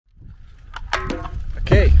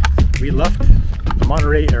We left the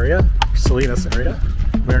Monterey area, Salinas area.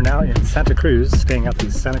 We're now in Santa Cruz, staying at the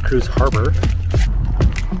Santa Cruz Harbor.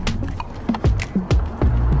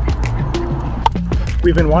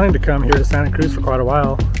 We've been wanting to come here to Santa Cruz for quite a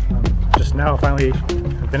while. Just now finally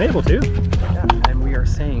have been able to. Yeah, and we are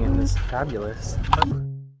staying in this fabulous harbor.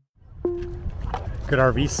 Good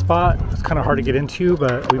RV spot. It's kind of hard to get into,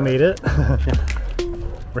 but we made it.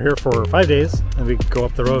 We're here for 5 days, and we go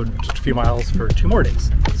up the road just a few miles for 2 more days.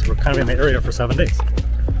 So we're kind of in the area for 7 days.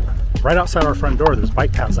 Right outside our front door, there's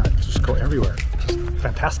bike paths that just go everywhere. Just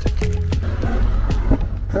fantastic.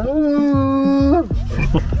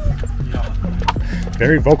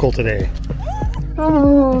 Very vocal today.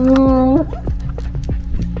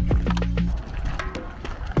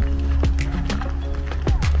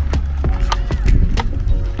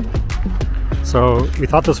 So we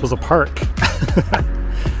thought this was a park.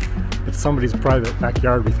 It's somebody's private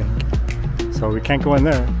backyard, we think. So we can't go in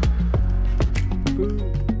there.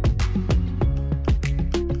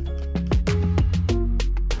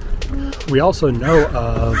 We also know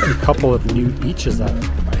of a couple of new beaches that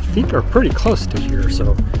I think are pretty close to here.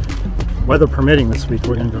 So weather permitting this week,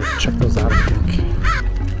 we're gonna go check those out, I think.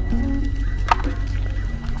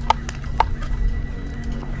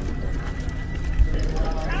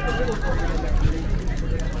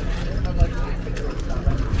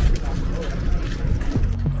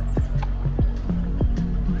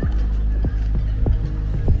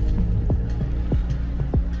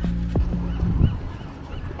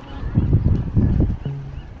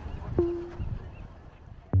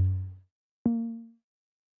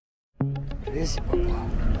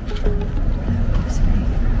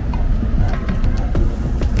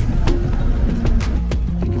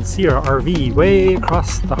 You can see our RV way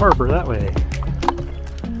across the harbor that way.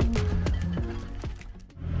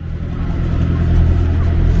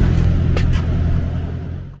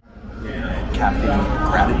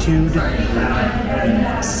 Café Gratitude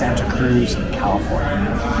in Santa Cruz,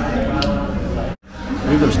 California. I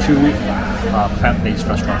believe there's 2 plant-based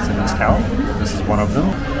restaurants in this town. This is one of them.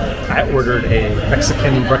 I ordered a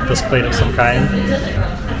Mexican breakfast plate of some kind.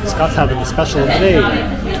 Scott's having a special today,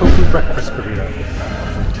 tofu breakfast burrito.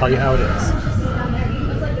 I'll tell you how it is.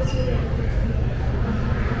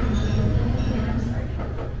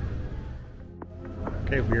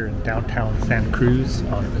 Okay, we're in downtown Santa Cruz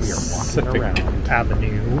on Pacific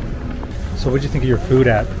Avenue. So what'd you think of your food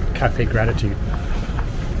at Café Gratitude?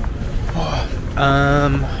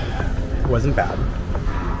 Wasn't bad.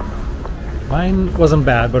 Mine wasn't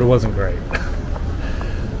bad, but it wasn't great.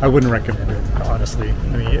 I wouldn't recommend it, honestly.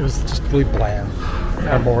 I mean, it was just really bland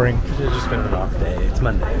and boring. It's just been an off day. It's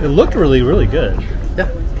Monday. It looked really, really good. Yeah.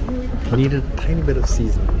 Needed a tiny bit of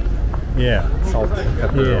seasoning. Yeah. Salt,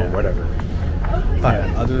 pepper, or whatever. But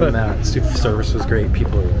other than that, service was great.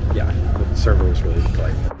 People, the server was really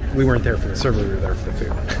polite. We weren't there for the server, we were there for the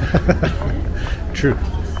food. True.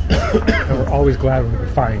 And we're always glad when we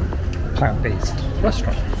find a plant-based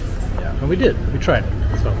restaurant. Yeah. And we did. We tried it.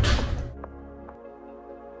 So.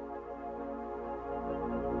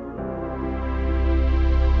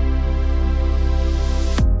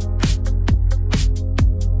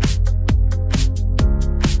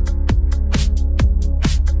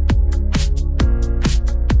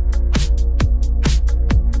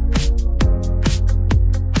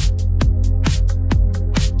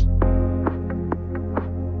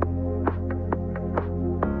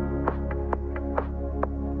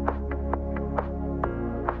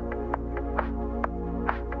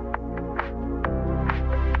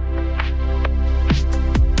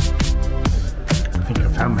 I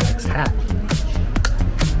found my next hat.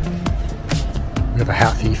 We have a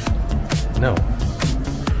hat thief. No.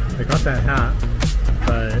 I got that hat,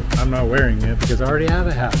 but I'm not wearing it because I already have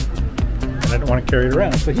a hat. And I don't want to carry it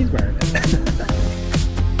around, so he's wearing it.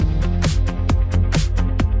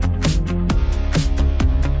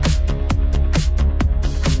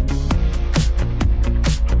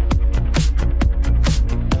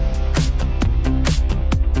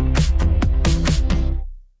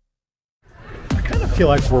 I feel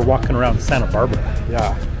like we're walking around Santa Barbara.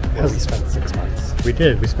 Yeah. Well, we spent 6 months. We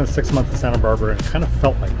did. We spent 6 months in Santa Barbara and it kind of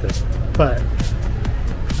felt like this, but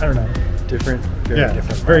I don't know. Different,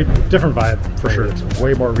 very different vibe for sure. It's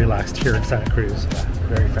way more relaxed here in Santa Cruz. Yeah.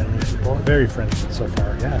 Very friendly people. Very friendly so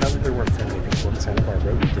far. Yeah, not that there weren't friendly people in Santa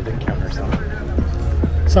Barbara. We did encounter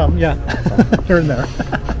some. Some, yeah. Here and there.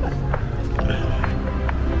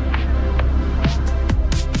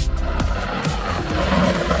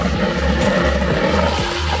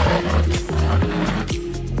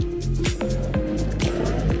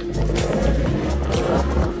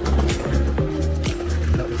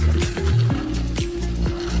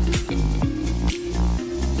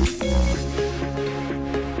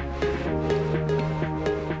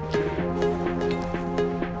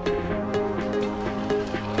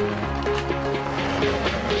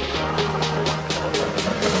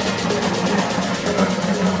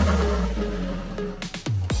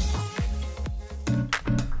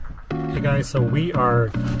 So we are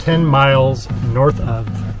 10 miles north of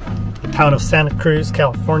the town of Santa Cruz,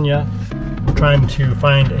 California. We're trying to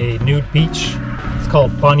find a nude beach. It's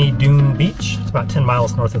called Bonny Doon Beach. It's about 10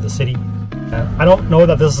 miles north of the city. I don't know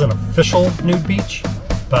that this is an official nude beach,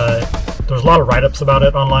 but there's a lot of write-ups about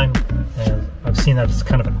it online, and I've seen that it's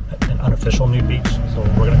kind of an unofficial nude beach, so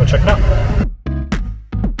we're gonna go check it out.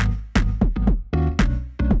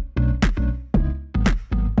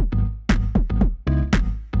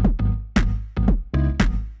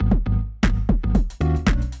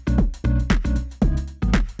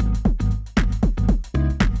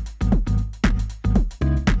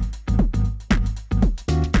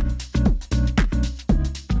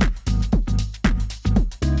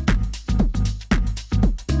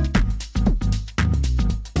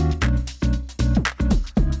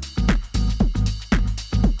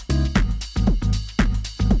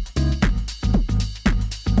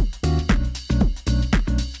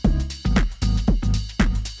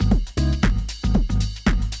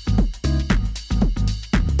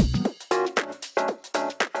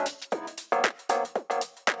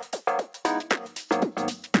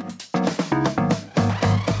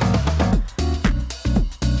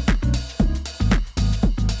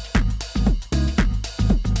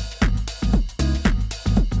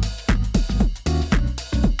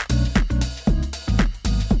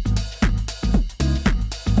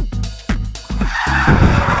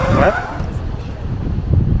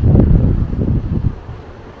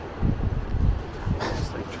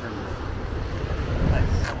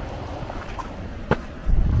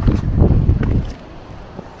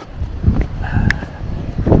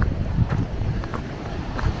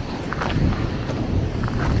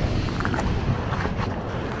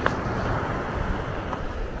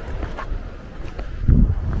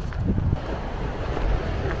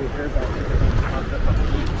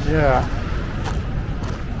 Yeah.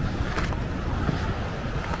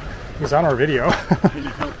 He's on our video.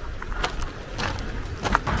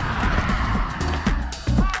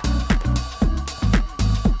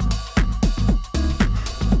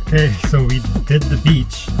 Okay, so we did the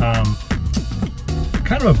beach.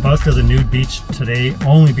 Kind of a bust as a nude beach today,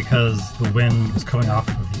 only because the wind was coming off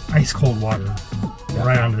of the ice cold water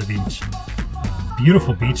right onto the beach.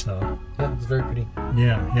 Beautiful beach though. Yeah, it's very pretty.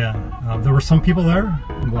 Yeah, yeah. There were some people there,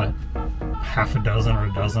 what, half a dozen or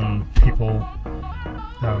a dozen people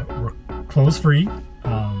that were clothes free.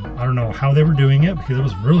 I don't know how they were doing it because it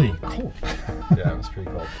was really cold. Yeah, it was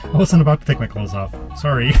pretty cold. I wasn't about to take my clothes off.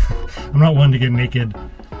 Sorry. I'm not one to get naked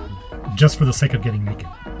just for the sake of getting naked,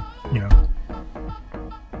 you know.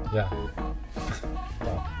 Yeah.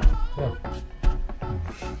 Wow. Yeah.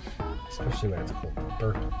 Especially when it's cold.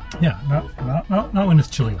 Burp. Yeah, not when it's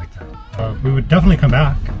chilly like that. We would definitely come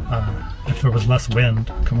back if there was less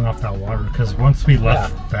wind coming off that water, because once we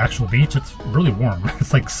left the actual beach, it's really warm.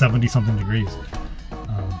 It's like 70 something degrees.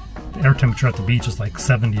 The air temperature at the beach is like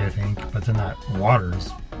 70, I think, but then that water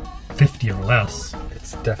is 50 or less.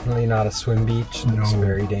 It's definitely not a swim beach. No. It's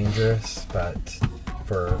very dangerous, but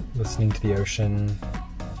for listening to the ocean,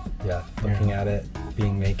 looking at it,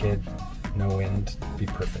 being naked, no wind, be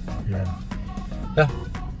perfect. Yeah. Yeah.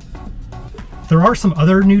 There are some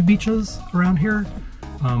other nude beaches around here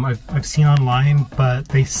I've seen online, but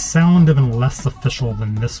they sound even less official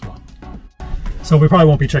than this one. So we probably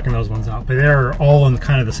won't be checking those ones out, but they're all in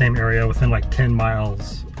kind of the same area within like 10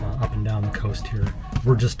 miles up and down the coast here.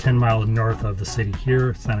 We're just 10 miles north of the city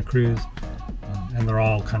here, Santa Cruz, and they're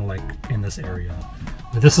all kind of like in this area.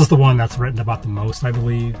 But this is the one that's written about the most, I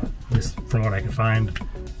believe, at least from what I can find,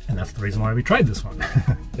 and that's the reason why we tried this one.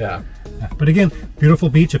 Yeah. But again, beautiful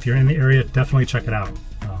beach. If you're in the area, definitely check it out.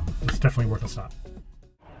 It's definitely worth a stop.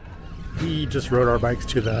 We just rode our bikes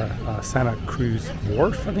to the Santa Cruz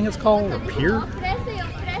Wharf, I think it's called, or pier.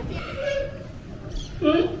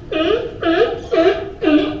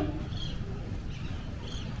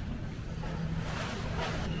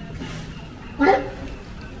 What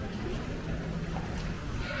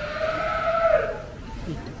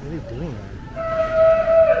are you doing there?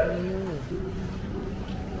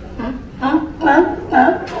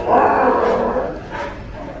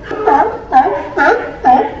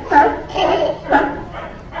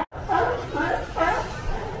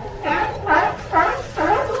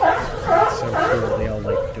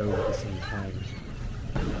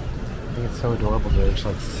 So adorable, they're just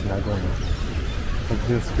like snuggling like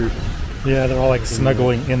this group. Yeah, they're all like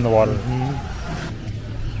snuggling in the water.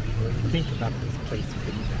 Think about this place.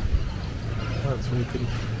 Oh, it's really pretty.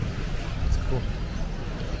 It's cool.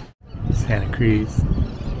 Santa Cruz,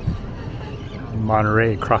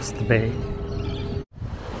 Monterey across the bay.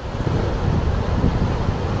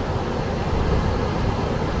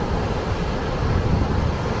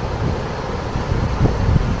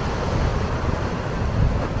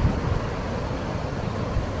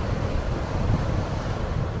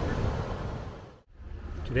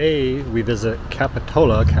 Today we visit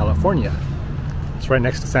Capitola, California. It's right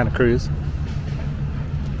next to Santa Cruz.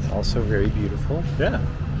 It's also very beautiful. Yeah.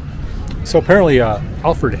 So apparently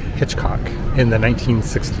Alfred Hitchcock in the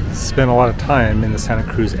 1960s spent a lot of time in the Santa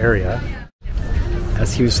Cruz area.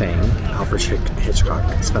 As he was saying, Alfred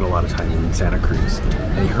Hitchcock spent a lot of time in Santa Cruz,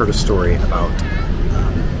 and he heard a story about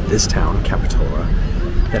this town, Capitola,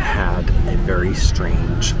 that had a very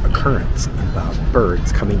strange occurrence about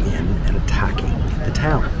birds coming in and attacking the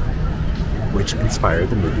town, which inspired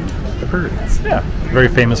the movie The Birds. Yeah, very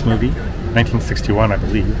famous movie, 1961, I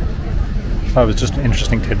believe. Thought it was just an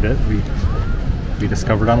interesting tidbit we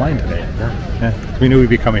discovered online today. Yeah. We knew we'd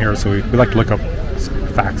be coming here, so we like to look up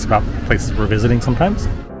facts about places we're visiting sometimes.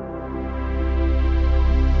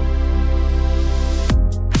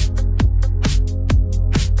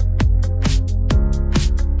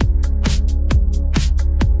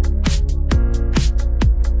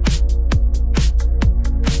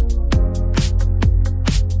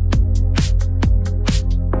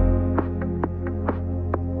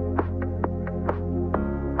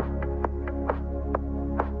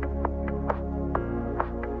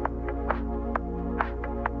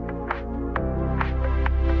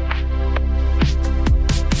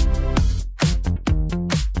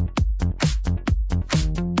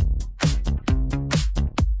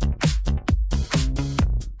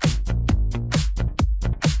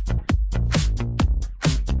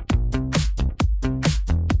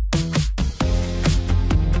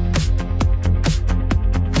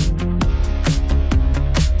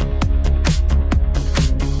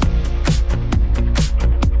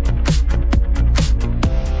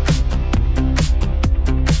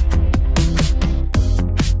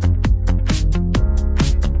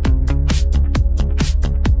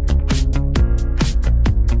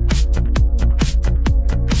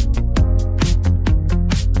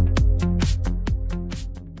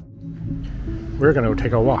 We're going to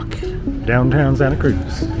take a walk downtown Santa Cruz.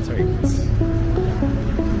 That's right.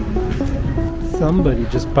 Somebody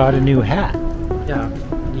just bought a new hat. Yeah.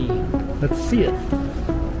 Let's see it.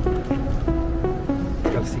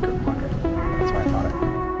 Got a secret pocket. That's why I thought it.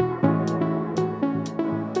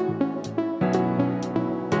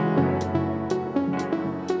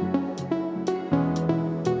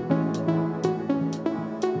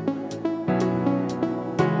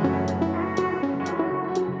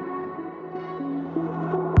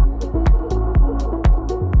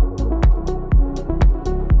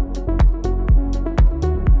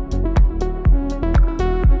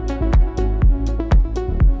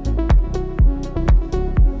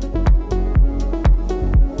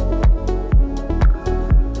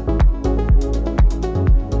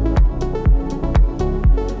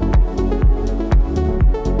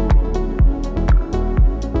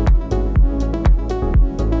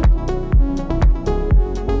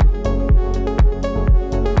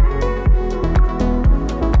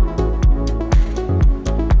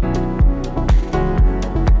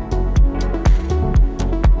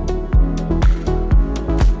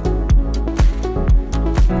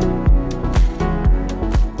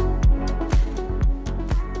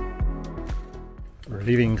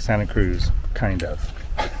 Leaving Santa Cruz, kind of.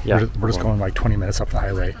 Yeah. We're just going like 20 minutes up the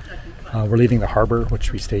highway. We're leaving the harbor,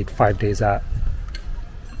 which we stayed 5 days at,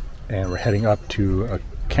 and we're heading up to a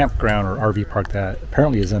campground or RV park that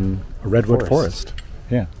apparently is in a redwood forest.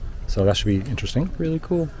 Yeah, so that should be interesting. Really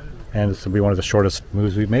cool. And this will be one of the shortest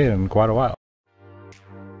moves we've made in quite a while.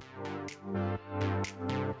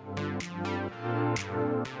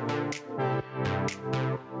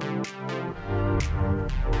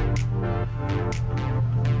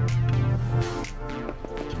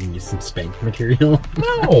 Giving you some spank material.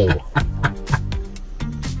 No!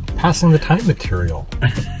 Passing the time material.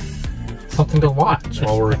 Something to watch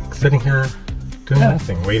while we're sitting here doing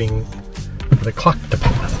nothing, waiting for the clock to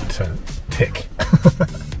pass, to tick.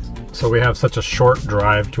 So we have such a short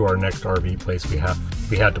drive to our next RV place. We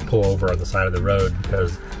had to pull over on the side of the road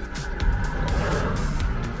because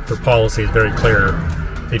their policy is very clear.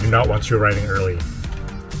 They do not want you arriving early.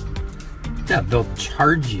 Yeah, they'll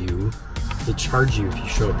charge you. They charge you if you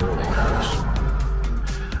show up early.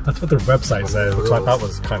 That's what their website says, which I thought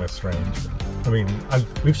was kind of strange. I mean,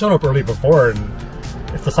 we've shown up early before, and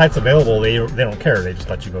if the site's available, they don't care. They just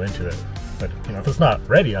let you go into it. But you know, if it's not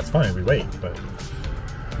ready, that's fine. We wait. But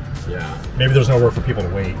yeah, maybe there's nowhere for people to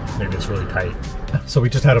wait. Maybe it's really tight. So we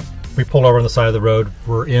pulled over on the side of the road.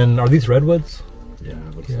 We're in. Are these redwoods? Yeah,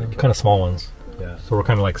 Like kind of small ones. Yeah. So we're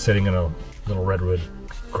kind of like sitting in a little redwood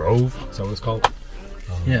grove. Is that what it's called?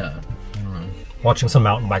 Yeah. Watching some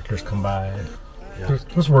mountain bikers come by. Yeah.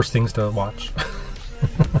 There's worse things to watch.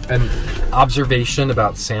 An observation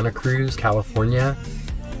about Santa Cruz, California,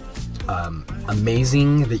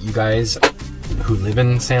 amazing that you guys who live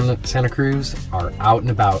in Santa Cruz are out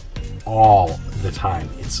and about all the time.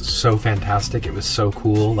 It's so fantastic. It was so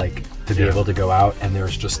cool, like, to be able to go out, and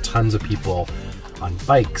there's just tons of people on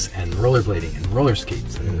bikes and rollerblading and roller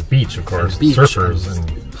skates and the beach, of course, surfers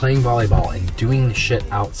and playing volleyball and doing shit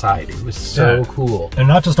outside. It was so cool. And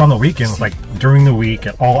not just on the weekends, like during the week,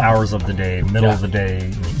 at all hours of the day, middle of the day,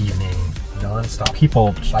 in the evening, non-stop.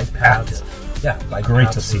 People bike paths. Yeah, bike great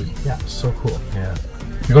paths to see. Yeah, so cool. Yeah,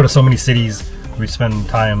 we go to so many cities we spend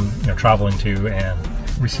time, traveling to, and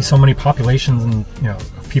we see so many populations and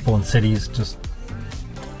of people in cities just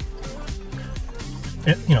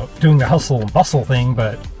doing the hustle and bustle thing,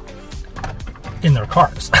 but in their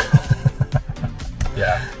cars.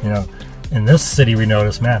 Yeah. In this city we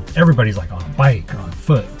notice, man, everybody's like on a bike or on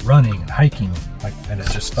foot, running and hiking. Like, and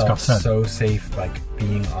it's just felt so safe, like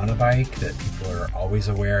being on a bike, that people are always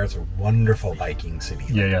aware. It's a wonderful biking city.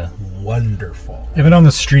 Yeah. Wonderful. Even on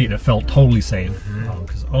the street, it felt totally safe,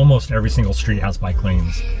 because almost every single street has bike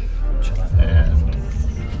lanes. And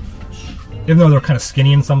even though they're kind of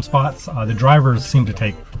skinny in some spots, the drivers seem to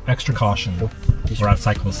take extra caution around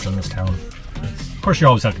cyclists in this town. Of course, you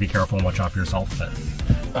always have to be careful and watch out for yourself, but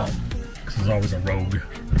because there's always a rogue,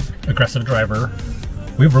 aggressive driver.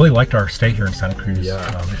 We've really liked our stay here in Santa Cruz.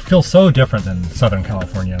 Yeah. It feels so different than Southern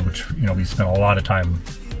California, which we spent a lot of time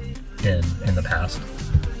in the past.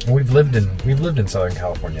 We've lived in Southern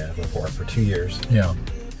California before for 2 years. Yeah.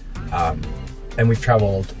 And we've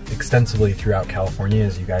traveled extensively throughout California,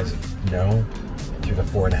 as you guys know, through the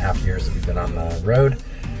 4.5 years that we've been on the road.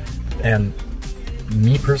 And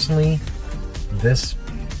me personally, this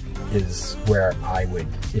is where I would,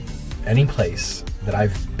 if any place that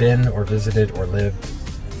I've been or visited or lived,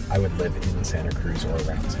 I would live in Santa Cruz or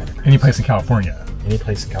around Santa Cruz. Any place in California? Any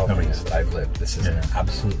place in California that I've lived. This is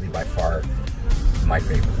absolutely by far my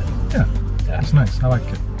favorite. Yeah, it's nice. I like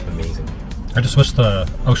it. Amazing. I just wish the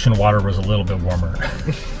ocean water was a little bit warmer.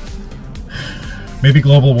 Maybe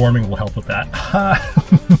global warming will help with that.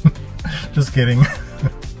 Just kidding.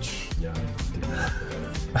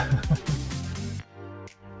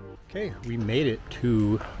 Okay, we made it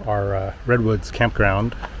to our Redwoods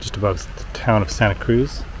campground just above the town of Santa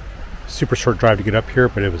Cruz. Super short drive to get up here,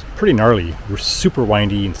 but it was pretty gnarly. We're super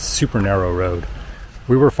windy and super narrow road.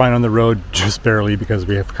 We were fine on the road, just barely, because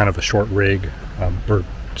we have kind of a short rig. We're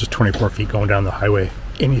just 24 feet going down the highway.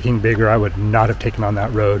 Anything bigger, I would not have taken on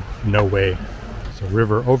that road. No way. So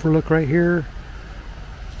river overlook right here.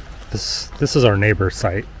 This is our neighbor's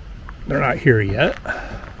site. They're not here yet.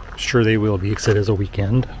 I'm sure they will be, because it is a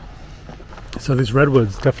weekend. So these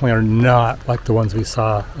redwoods definitely are not like the ones we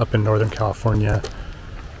saw up in Northern California.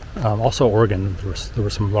 Also Oregon, there were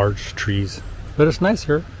some large trees. But it's nice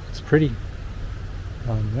here. It's pretty.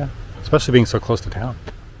 Yeah, especially being so close to town.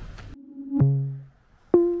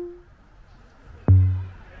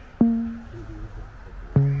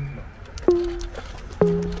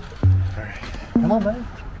 Come on, man.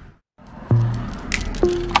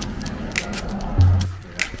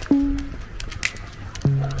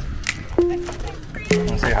 Want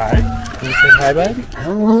to say hi? Can you say hi, bud?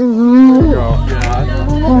 There you go.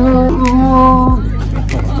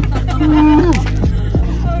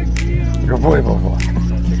 Good boy, boy, boy.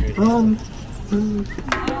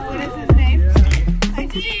 What is his name?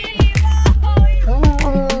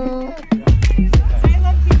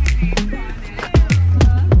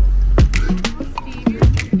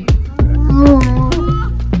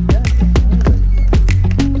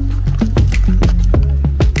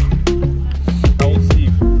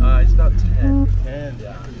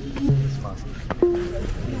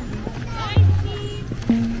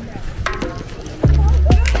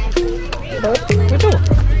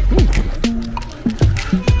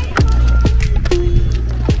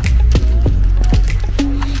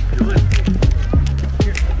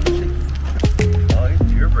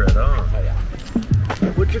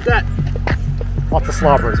 Lots of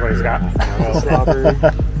slobber is what he's got.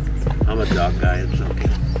 I'm a dog guy. It's okay.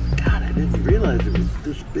 God, I didn't realize it was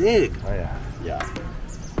this big. Oh yeah. Yeah.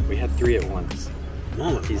 We had 3 at once.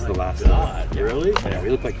 Oh, He's the last God, one. really? Yeah, we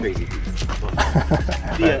look like crazy people.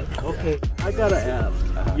 Yeah. Okay, I gotta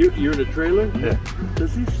ask. You're in a trailer? Yeah.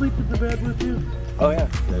 Does he sleep in the bed with you? Oh yeah.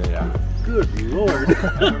 Yeah. Good Lord.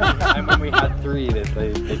 And when we had 3,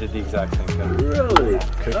 they did the exact same thing. Really?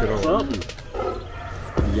 Cook it That's over. something.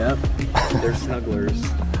 Yep. They're snugglers.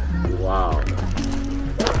 Wow.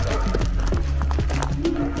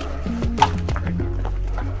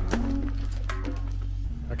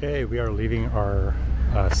 Okay, we are leaving our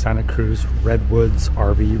Santa Cruz Redwoods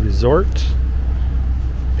RV resort.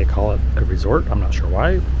 They call it a resort. I'm not sure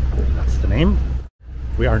why. That's the name.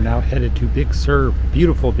 We are now headed to Big Sur,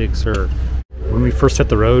 beautiful Big Sur. When we first hit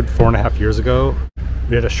the road 4.5 years ago,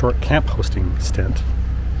 we had a short camp hosting stint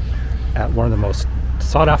at one of the most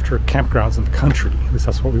sought after campgrounds in the country. At least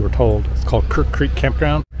that's what we were told. It's called Kirk Creek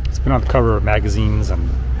Campground. It's been on the cover of magazines and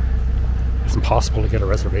it's impossible to get a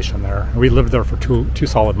reservation there. And we lived there for two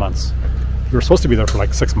solid months. We were supposed to be there for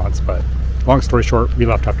like 6 months, but long story short, we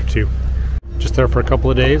left after 2. Just there for a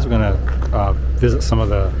couple of days. We're gonna visit some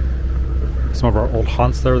of our old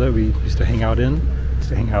haunts there that we used to hang out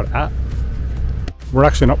at. We're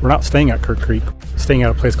not staying at Kirk Creek. We're staying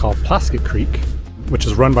at a place called Plaskett Creek, which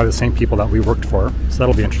is run by the same people that we worked for. So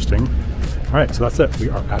that'll be interesting. All right, so that's it. We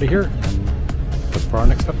are out of here and look for our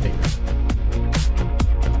next update.